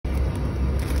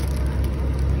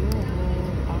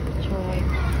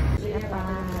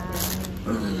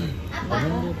Ini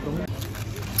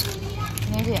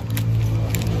aja ya?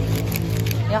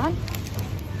 Ya kan?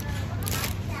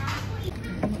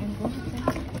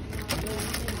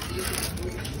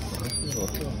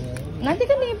 Nanti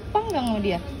kan dipanggang sama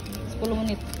dia 10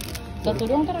 menit. Satu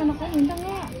doang ntar anak kamu minta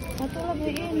nggak? Satu lah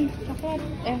beliin coklat.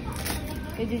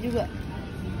 Keju juga.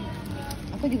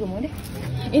 Aku juga mau deh.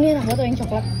 Ini enak banget yang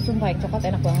coklat. Sumpah yang coklat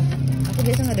enak banget. Aku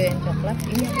biasa nggak doyan coklat.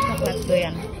 Ini aku coklat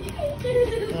doyan.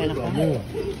 Enak banget.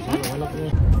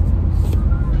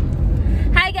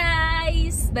 Hai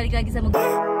guys, balik lagi sama gue.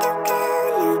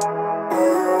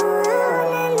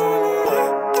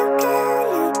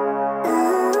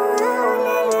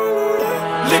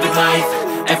 Living life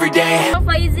every day.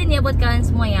 Izin ya buat kalian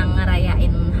semua yang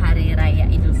ngerayain hari raya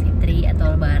Idul Fitri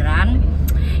atau Lebaran.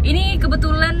 Ini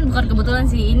bukan kebetulan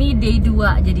sih, ini day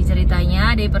 2 jadi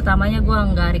ceritanya. Day pertamanya gue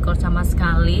nggak record sama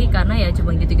sekali karena ya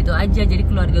cuma gitu-gitu aja. Jadi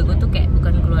keluarga gue tuh kayak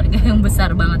bukan keluarga yang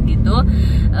besar banget gitu.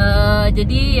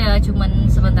 Jadi ya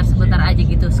cuman sebentar-sebentar aja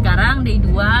gitu. Sekarang day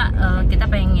 2 kita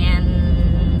pengen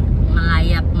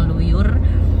melayap, meluyur.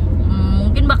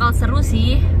 Mungkin bakal seru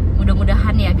sih.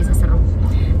 Mudah-mudahan ya bisa seru.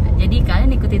 Jadi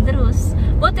kalian ikutin terus.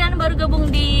 Buat yang baru gabung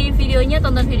di videonya,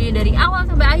 tonton video dari awal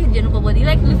sampai akhir. Jangan lupa buat di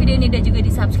like dulu video ini dan juga di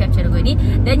subscribe channel gue ini.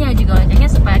 Dan nyalain juga loncengnya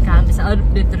supaya kalian bisa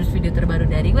update terus video terbaru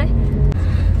dari gue.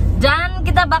 Dan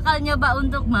kita bakal nyoba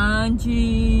untuk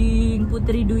mancing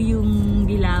putri duyung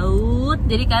di laut.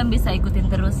 Jadi kalian bisa ikutin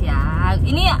terus ya.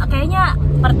 Ini kayaknya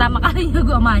pertama kalinya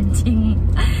gue mancing.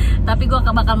 Tapi gue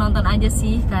bakal nonton aja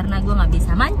sih karena gue nggak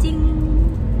bisa mancing.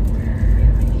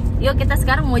 Yuk kita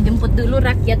sekarang mau jemput dulu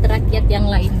rakyat-rakyat yang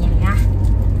lainnya ya.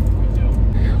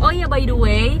 Oh iya by the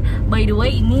way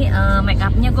ini make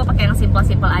upnya gue pakai yang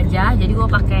simple aja. Jadi gue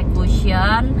pakai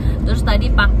cushion, terus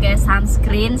tadi pakai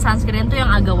sunscreen tuh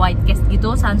yang agak white cast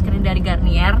gitu, sunscreen dari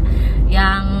Garnier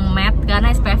yang matte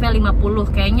karena SPF-nya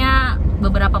 50. Kayaknya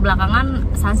beberapa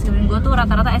belakangan sunscreen gue tuh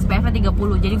rata-rata SPF-nya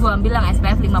 30. Jadi gue ambil yang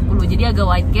SPF 50. Jadi agak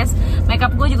white cast.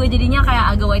 Makeup gue juga jadinya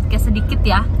kayak agak white cast sedikit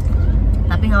ya.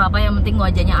 Tapi nggak apa-apa, yang penting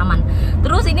wajahnya aman.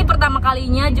 Terus ini pertama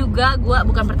kalinya juga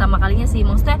bukan pertama kalinya sih,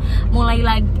 maksudnya mulai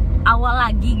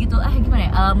lagi gitu.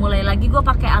 Gimana ya? Mulai lagi gue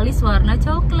pakai alis warna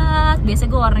coklat. Biasanya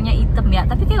gue warnanya hitam ya,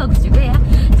 tapi kayak bagus juga ya.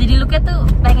 Jadi looknya tuh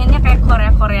pengennya kayak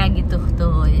Korea gitu.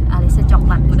 Tuh alisnya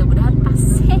coklat. Mudah-mudahan pas.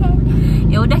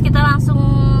 Ya udah kita langsung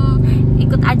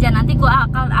ikut aja. Nanti gue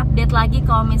akan update lagi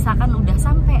kalau misalkan udah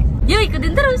sampai. Yuk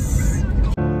ikutin terus.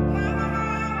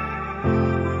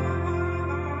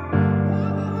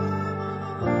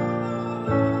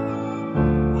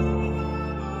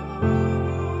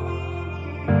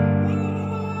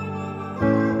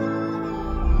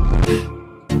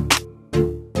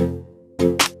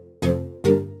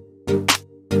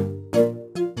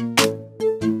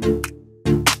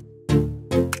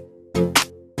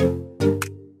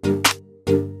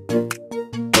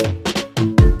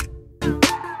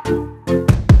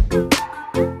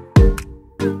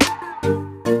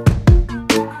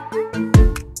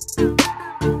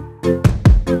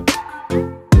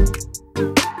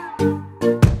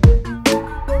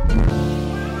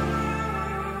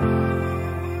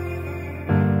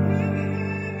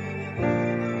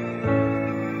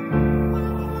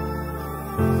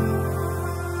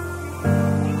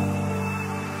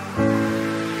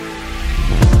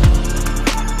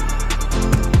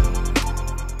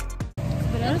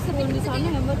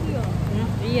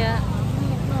 Iya.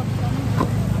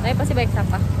 Tapi pasti baik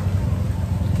sampah.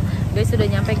 Guys sudah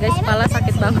nyampe guys, kepala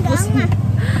sakit banget pusing.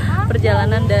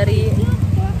 Perjalanan dari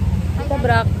kita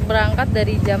berangkat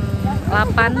dari jam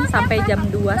 8 sampai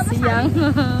jam 2 siang.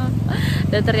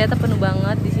 Dan ternyata penuh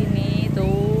banget di sini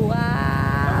tuh.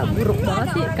 Wah, buruk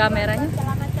banget sih kameranya.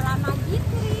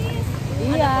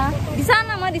 Iya, di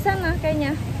sana mah, di sana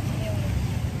kayaknya.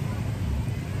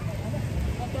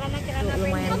 Tuh,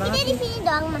 lumayan banget. Di sini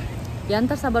doang mah. Ya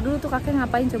ntar sabar dulu tuh, kakek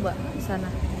ngapain coba di sana.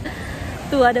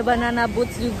 Tuh ada banana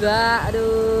boots juga,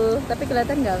 aduh. Tapi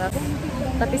kelihatan nggak kakek?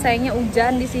 Tapi sayangnya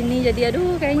hujan di sini, jadi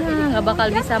aduh kayaknya nggak bakal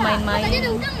bisa main-main.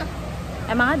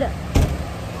 Emang ada?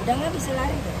 Udangnya bisa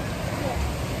lari tuh.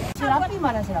 Si Raffi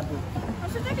mana si Raffi?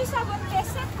 Maksudnya bisa buat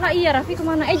gesek. Nah iya, Raffi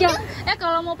kemana?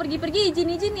 Kalau mau pergi-pergi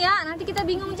izin-izin ya. Nanti kita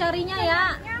bingung carinya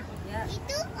ya.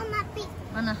 Itu Om Api.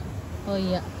 Mana? Oh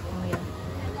iya.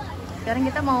 Sekarang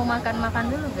kita mau makan-makan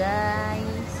dulu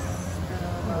guys.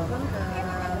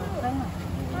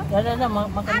 Ada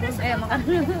makan dulu. Ayo makan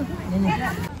dulu. Ini.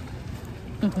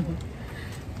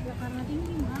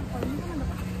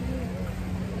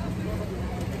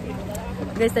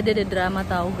 Guys, tadi ada drama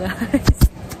tahu guys.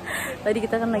 Tadi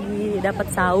kita kan lagi dapat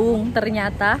saung,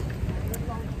 ternyata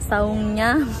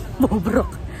saungnya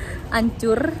bobrok,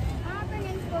 hancur.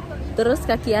 Terus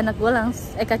kaki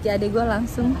adik gue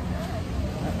langsung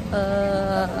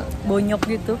bonyok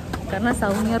gitu karena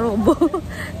saungnya roboh.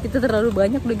 Itu terlalu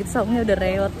banyak udah gitu, saungnya udah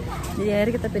reot. Jadi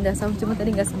akhirnya kita pindah saung, cuma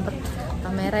tadi nggak sempet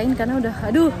kamerain karena udah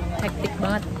hektik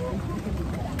banget.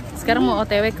 Sekarang mau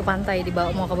OTW ke pantai,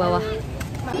 mau ke bawah.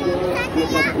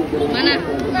 Mana?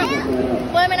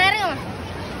 Boleh main air nggak, Mas?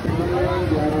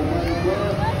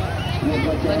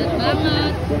 Padat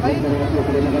banget,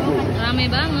 rame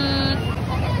banget.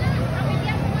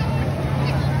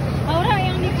 Aura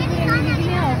yang di gini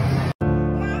loh.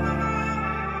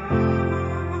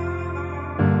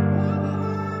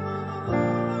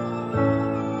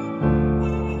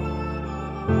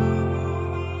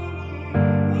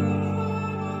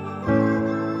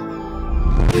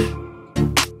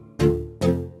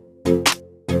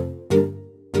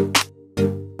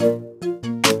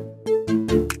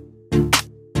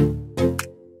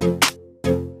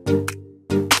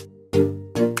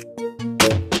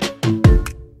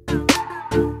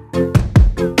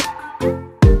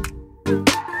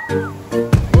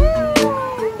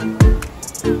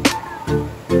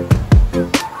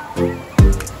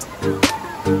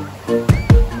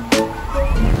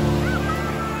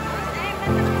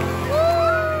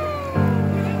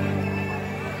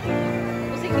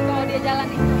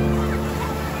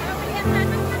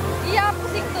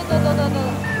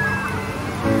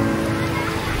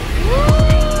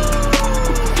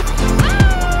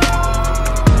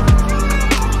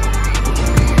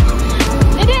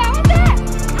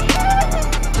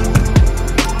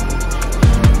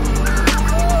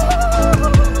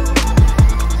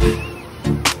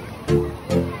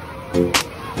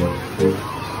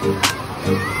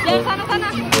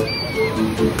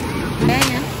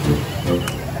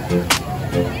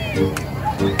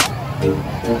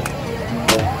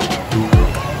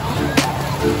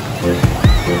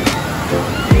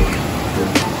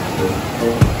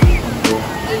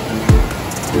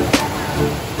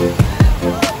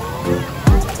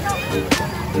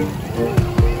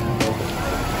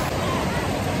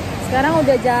 Sekarang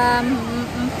udah jam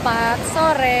 4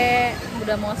 sore,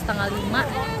 udah mau setengah 5.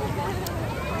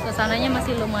 Suasananya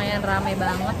masih lumayan ramai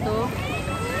banget tuh.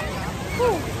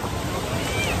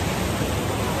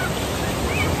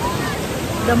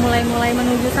 Udah mulai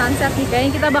menuju sunset nih.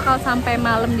 Kayaknya kita bakal sampai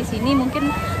malam di sini, mungkin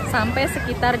sampai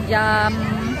sekitar jam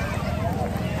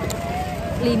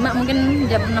 5, mungkin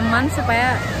jam 6-an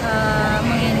supaya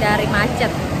menghindari macet.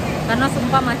 Karena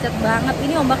sumpah macet banget.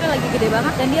 Ini ombaknya lagi gede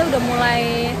banget dan dia udah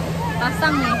mulai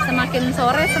pasang nih. Semakin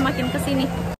sore semakin kesini.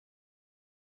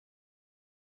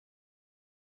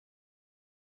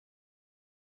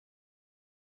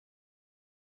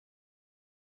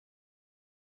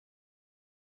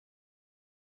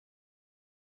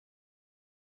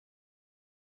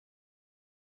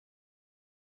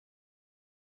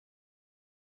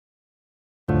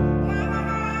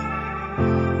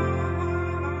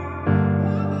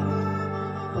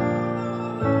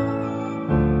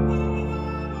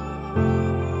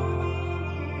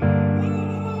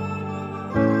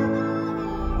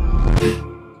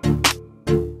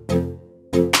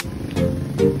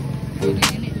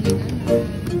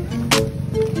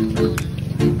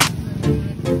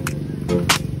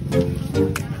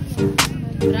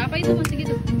 Berapa itu masih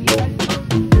gitu?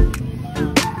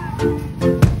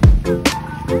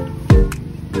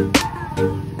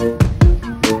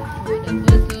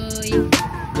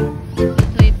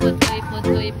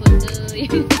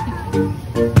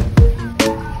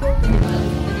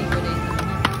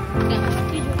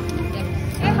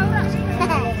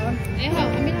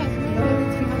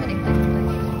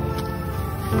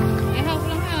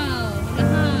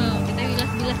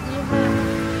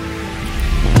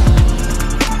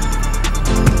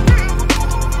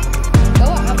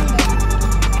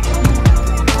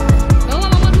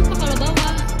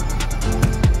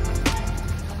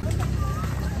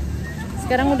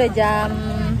 Sekarang udah jam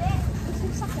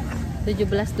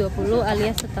 17.20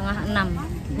 alias setengah 6.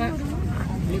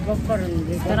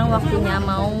 Sekarang waktunya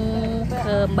mau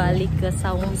kembali ke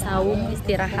saung-saung,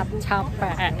 istirahat,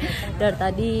 capek. Dari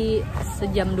tadi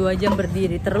sejam 2 jam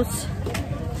berdiri terus.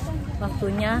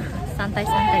 Waktunya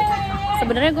santai-santai.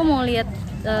 Sebenarnya gue mau lihat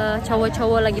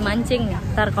cowok-cowok lagi mancing.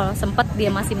 Ntar kalau sempet dia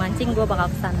masih mancing, gue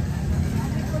bakal kesana.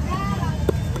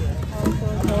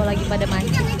 Cowok lagi pada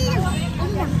mancing.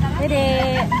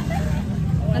 Dede,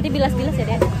 nanti bilas-bilas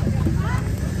ya, Dek.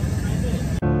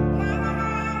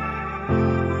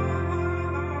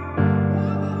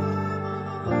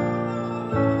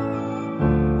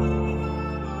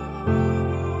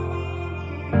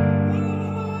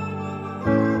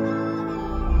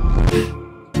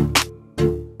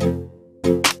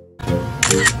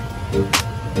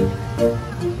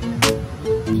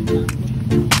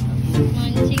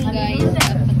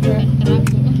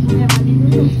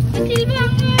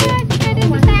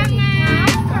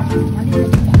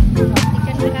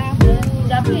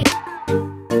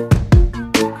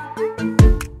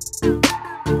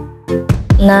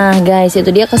 Nah guys, itu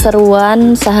dia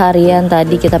keseruan seharian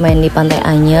tadi kita main di Pantai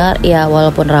Anyer. Ya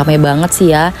walaupun ramai banget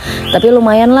sih ya, tapi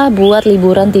lumayan lah buat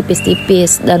liburan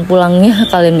tipis-tipis. Dan pulangnya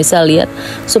kalian bisa lihat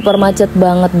super macet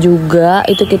banget juga.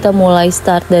 Itu kita mulai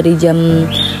start dari jam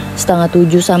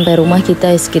 6:30 sampai rumah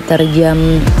kita sekitar jam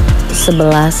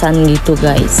 11-an gitu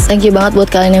guys. Thank you banget buat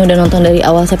kalian yang udah nonton dari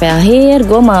awal sampai akhir.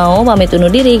 Gue mau pamit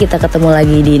undur diri. Kita ketemu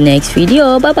lagi di next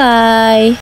video. Bye bye.